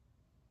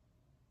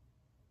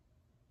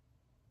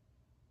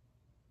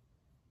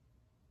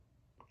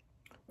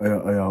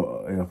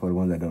 Oh, yeah, for the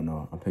ones that don't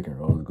know, I'm picking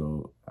rose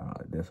gold.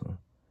 This one.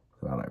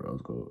 So I like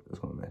rose gold. It's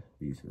gonna match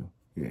these two.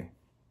 Yeah.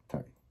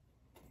 Tight.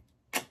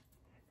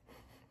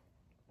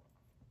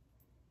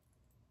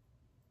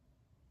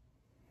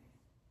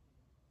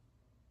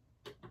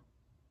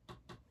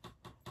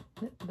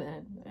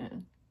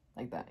 Then,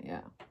 like that,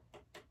 yeah.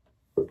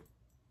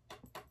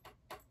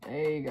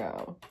 There you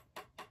go.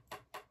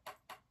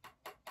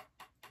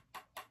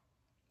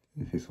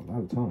 It takes a lot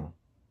of time.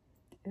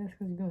 Yeah, it's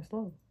because you're going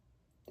slow.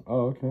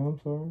 Oh, okay, I'm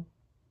sorry.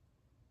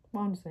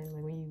 Well, I'm just saying,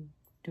 like, when you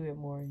do it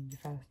more, you're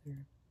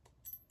faster.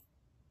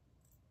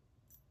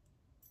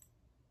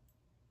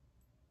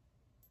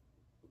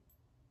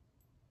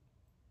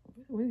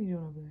 What are you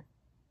doing over there?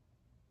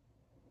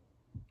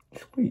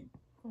 Sleep.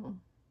 Oh.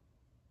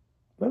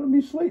 Let him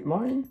be sleep,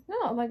 man.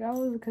 No, like, I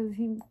was, because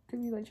he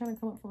could be, like, trying to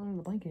come up from under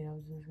the blanket. I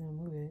was just going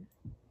to move it.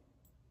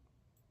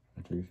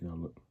 I take you see how I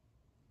look.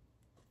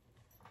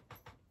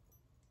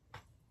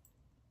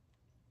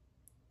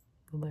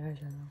 Like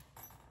eyeshadow.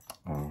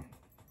 Oh.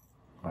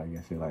 Why you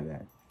gotta say it like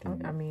that?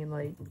 I mean,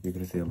 like... You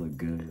could say it look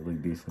good, it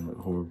look decent, look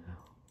horrible.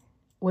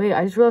 Wait,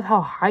 I just realized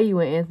how high you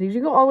went, Anthony. Did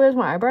you go all the way to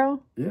my eyebrow?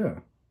 Yeah.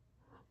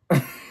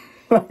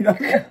 Are you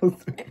trying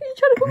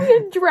to put me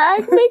in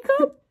drag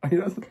makeup? Are you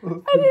not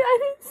supposed to? I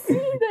didn't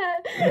see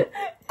that.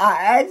 I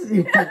asked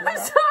you. I'm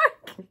sorry.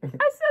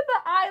 I said the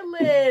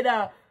eyelid.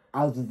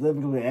 I was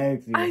specifically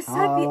asking. I said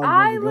the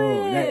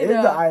eyelid. That is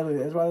the eyelid.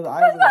 That's why the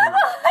eyelid. That's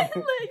not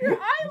the eyelid. Your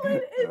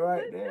eyelid is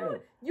right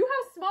there. You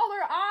have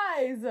smaller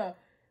eyes.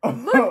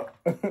 Look.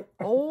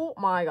 Oh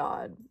my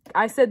god.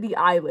 I said the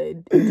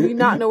eyelid. Do you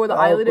not know where the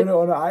eyelid is?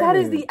 That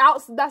is the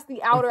that's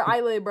the outer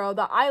eyelid, bro.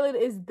 The eyelid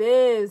is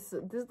this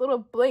little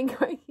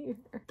blink right here.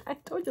 I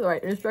told you the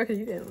right instructions.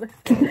 You didn't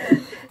listen.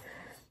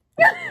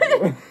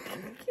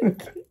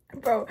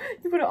 Bro,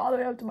 you put it all the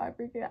way up to my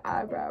freaking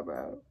eyebrow,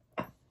 bro.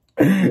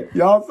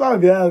 Y'all saw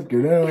me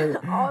asking.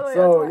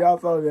 So y'all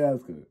saw me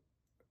asking.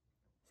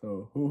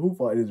 So who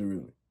fault is it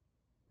really?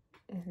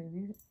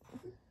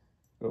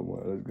 Come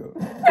on, let's go.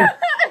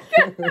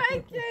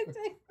 I can't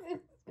take this.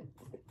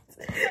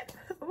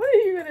 What are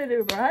you gonna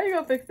do, bro? How are you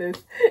gonna fix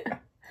this?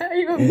 How are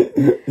you gonna?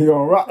 You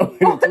gonna rock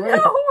with it? No, we're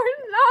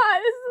not.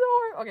 This is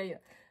horrible. Okay, yeah,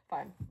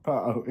 fine.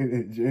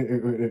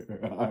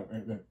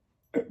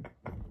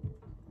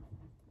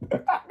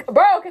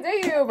 Bro,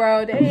 continue,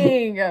 bro.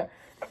 Dang.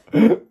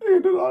 You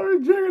just already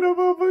jigging up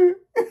over you.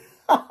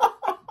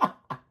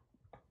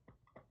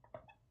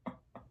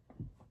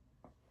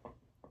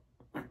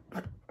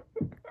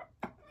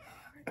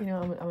 You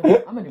know, I'm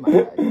gonna do my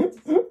best.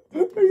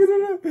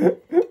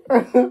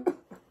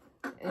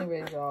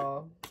 Anyways,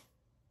 y'all,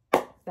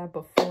 that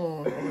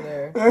buffoon over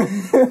there.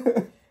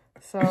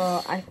 So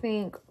I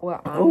think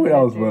what I'm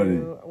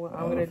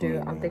gonna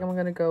do, I think I'm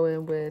gonna go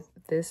in with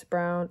this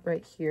brown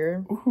right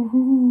here.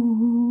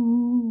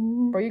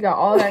 Bro, you got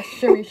all that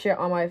shimmy shit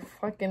on my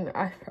fucking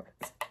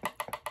eyebrows.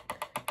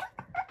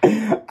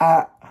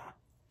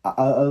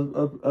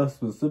 I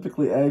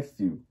specifically asked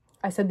you.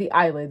 I said the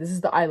eyelid. This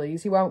is the eyelid. You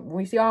see how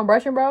I'm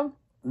brushing, bro?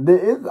 There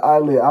is the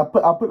eyelid. I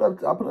put up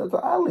the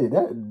eyelid.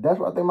 That's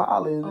what I think my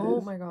eyelid is.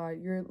 Oh my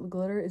god, your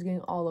glitter is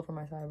getting all over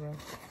my side, bro.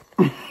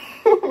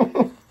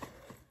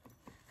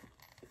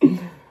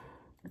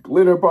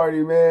 Glitter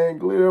party, man.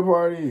 Glitter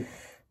party.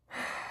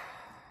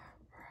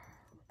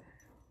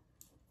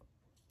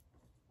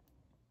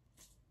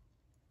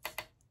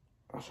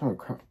 I'm trying to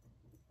cry.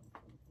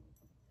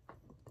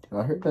 Did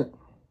I heard that?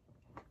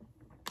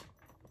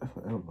 That's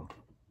my elbow.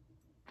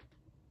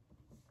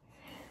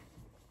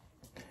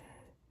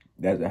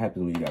 That's what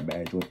happens when you got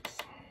bad joints.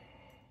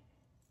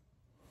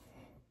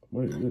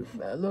 What is this?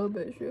 A little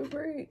bit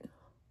sugary.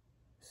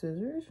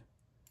 Scissors.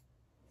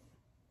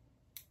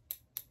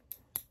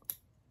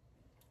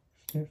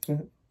 Snip,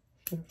 snip,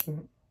 snip,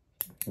 snip,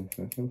 snip,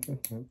 snip, snip,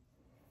 snip, snip.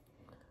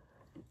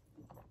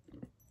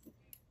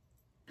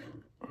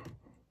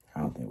 I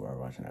don't think we're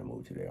watching that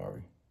movie today, are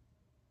we?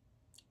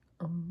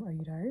 Are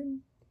you tired?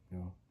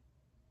 No.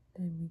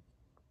 Then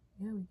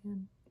we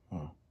can.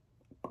 Huh.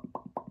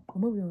 What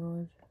movie you want to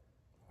watch?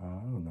 I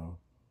don't know.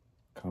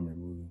 Comedy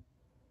movie.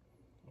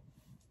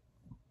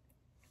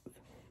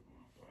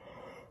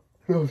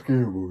 No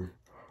scary movie.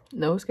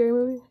 No scary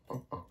movie?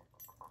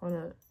 Why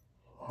not?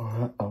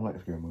 I don't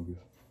like scary movies.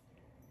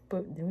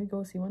 But didn't we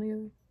go see one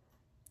together?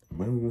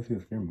 When did we go see a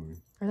scary movie?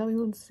 I thought we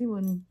went to see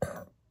one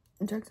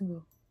in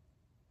Jacksonville.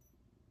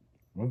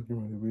 What scary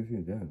movie did we see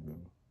in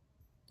Jacksonville?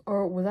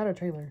 Or was that a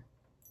trailer?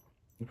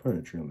 It's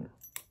probably a trailer.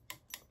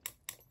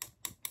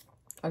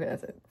 Okay,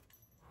 that's it.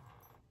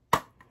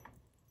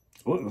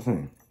 Look the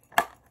same.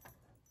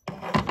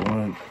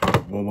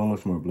 One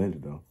looks more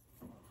blended though.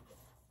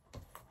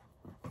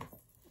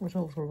 Which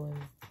one looks more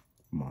blended?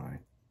 Mine.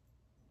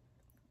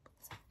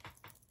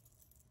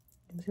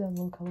 You see that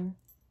little color?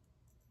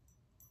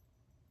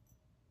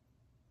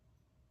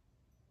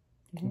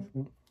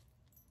 Mm-hmm.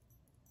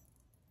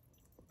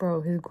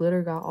 Bro, his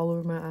glitter got all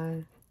over my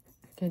eye.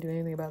 Can't do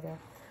anything about that.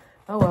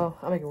 Oh well,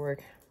 I'll make it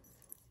work.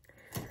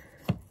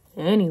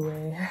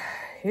 Anyway,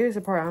 here's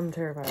the part I'm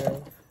terrified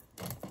of.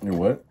 Your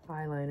what?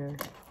 Eyeliner.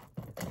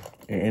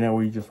 Ain't that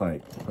where you just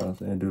like press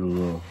and do the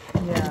little?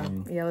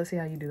 Yeah. Let's see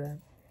how you do that.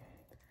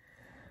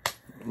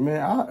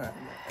 Man,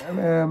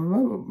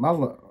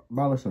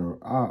 my listener,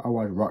 I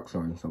watch rock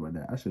stars and stuff like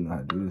that. I should know how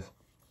to do this.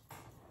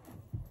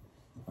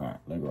 All right,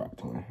 let rock,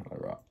 twin.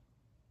 Let rock.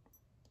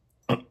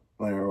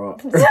 Let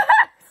rock.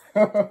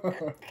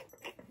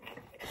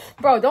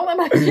 Bro, don't let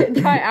my shit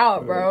dry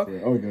out, bro.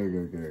 Oh,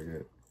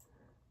 good.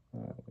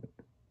 All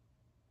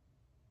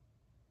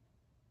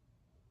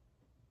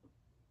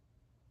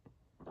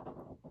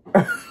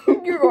right.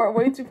 You're going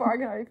way too far. I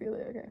can already feel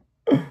it. Okay.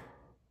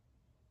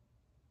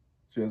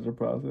 Just a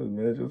process,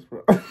 man. Just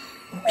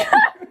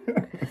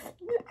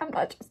I'm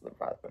not just the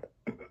process.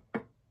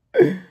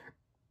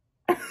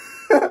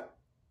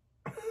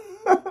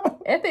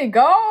 Anthony,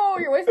 go!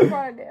 You're wasting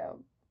time,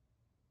 damn.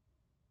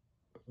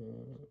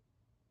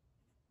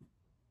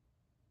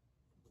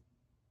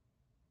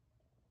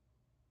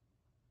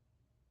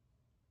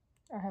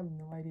 I have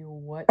no idea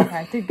what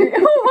tactic.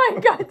 Oh my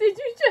god! Did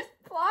you just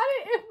plot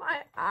it in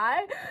my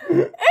eye?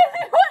 Anthony,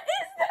 what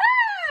is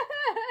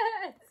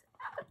that?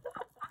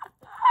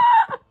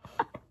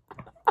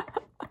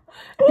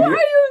 What are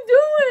you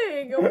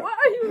doing? What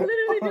are you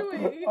literally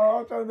doing? Oh,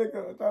 I'm trying to make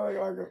like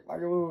a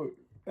little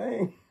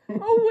thing. A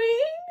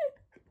wing?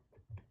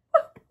 A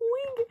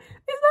wing?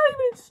 It's not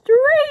even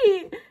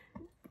straight.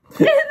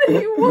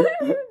 Anthony, what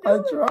are you I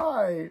doing?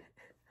 tried.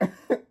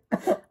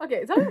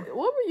 Okay, tell me,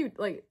 what were you,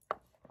 like...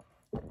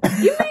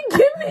 Give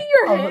me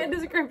your hand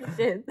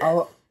description.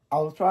 I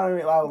was trying to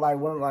make like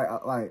one like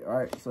all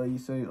right. So you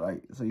see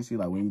like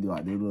when you do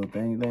like this little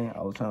thing.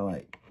 I was trying to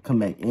like come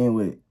back in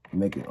with it,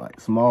 make it like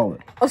smaller.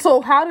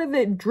 So how did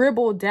it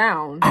dribble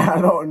down?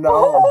 I don't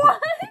know.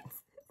 What?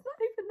 It's not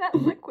even that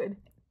liquid.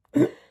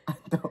 I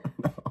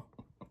don't know.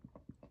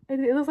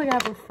 It looks like I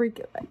have a freak.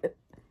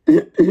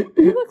 It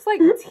looks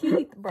like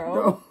teeth, bro.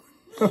 No.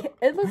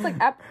 It looks like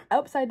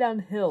upside down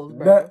hills,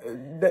 bro.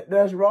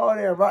 That's raw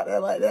there, right there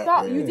like that.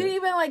 Stop! Man. You didn't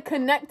even like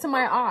connect to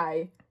my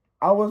eye.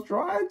 I was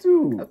trying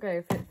to.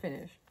 Okay,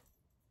 finish.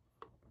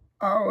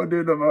 I don't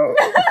do the most.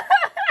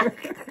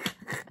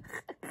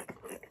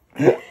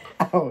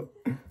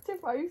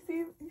 Tifa, you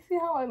see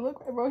how I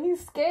look, bro?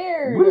 He's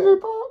scared. What is it,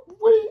 Pop?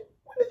 What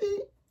is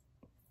it?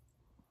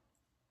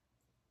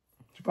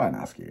 She's probably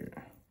not scared.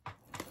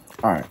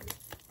 All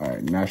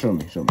right. Now show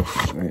me. Go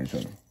ahead, show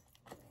me.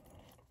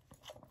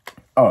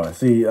 Oh,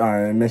 see,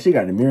 man, she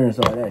got the mirror and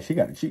stuff like that. She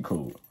got the cheat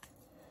code.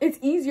 It's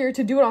easier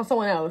to do it on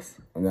someone else.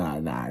 Nah,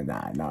 no, it's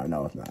not.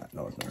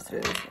 No, it's not. Yes,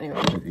 it is. Anyway.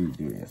 It's just easy to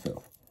do it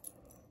yourself.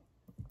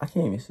 I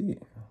can't even see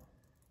it.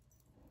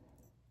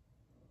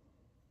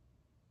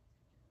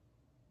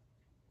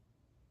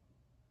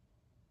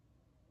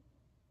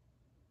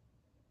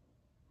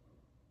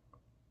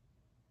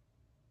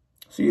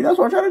 See, that's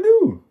what I'm trying to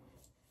do.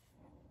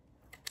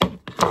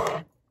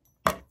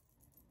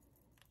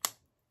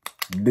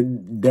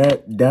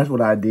 That's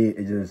what I did.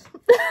 It just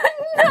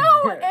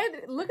No, and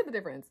look at the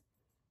difference.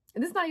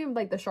 And this is not even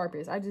like the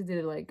sharpest. I just did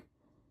it like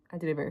I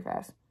did it very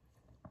fast.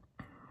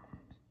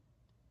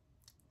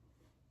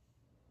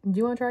 Do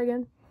you want to try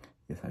again?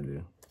 Yes, I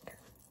do.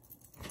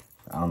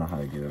 I don't know how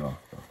to get it off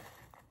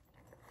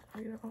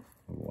though. Get it off.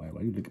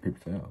 Why you look at paper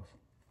towels?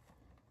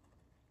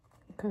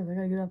 Because I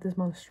gotta get off this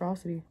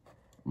monstrosity.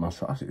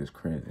 Monstrosity is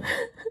crazy.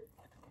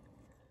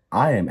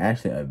 I am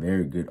actually a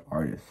very good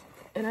artist.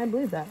 And I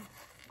believe that.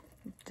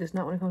 Just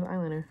not when it comes to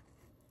eyeliner.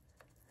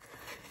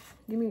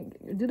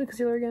 Do the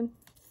concealer again.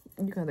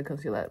 You have to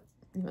conceal that.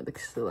 You have to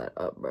conceal that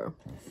up, bro.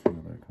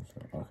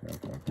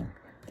 Okay.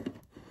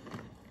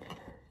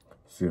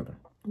 Concealer.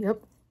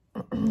 Yep.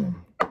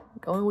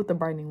 Going with the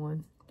brightening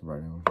one. The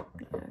brightening one?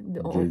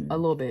 Okay. A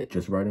little bit.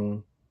 Just brightening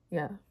one?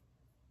 Yeah.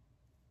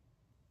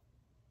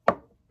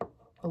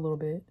 A little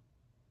bit.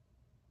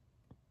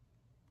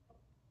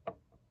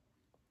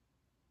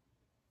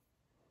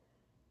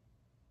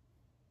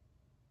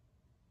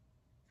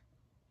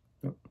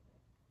 Yep.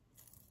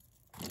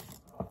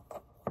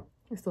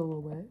 It's still a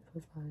little wet, so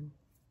it's fine.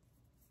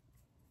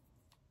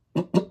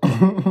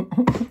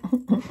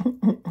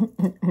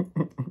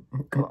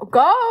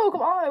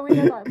 Come on, we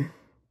got time.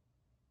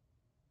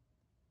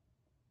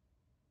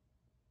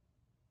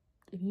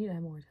 If you need to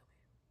add more,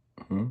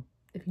 tell me.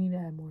 If you need to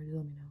add more, just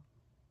let me know.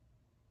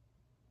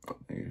 I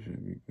think it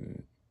should be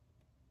good.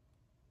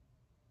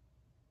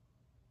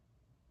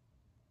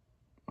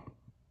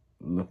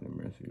 Nothing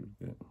messy was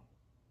good.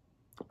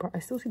 I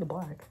still see the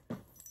black.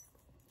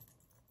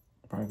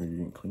 Probably because you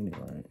didn't clean it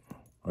right.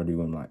 Or do you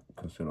want to like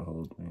conceal the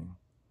whole thing?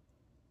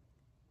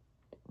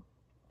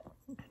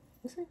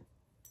 Let's see.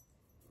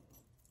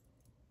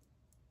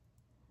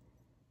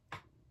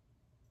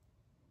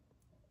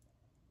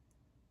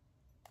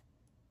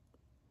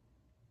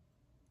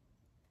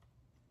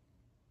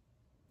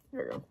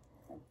 There we go.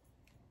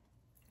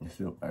 It's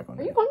still back on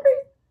Are it. you hungry?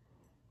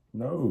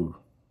 No.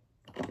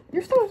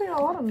 You're still making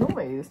a lot of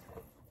noise.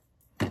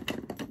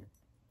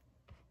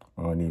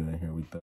 Oh, anyway.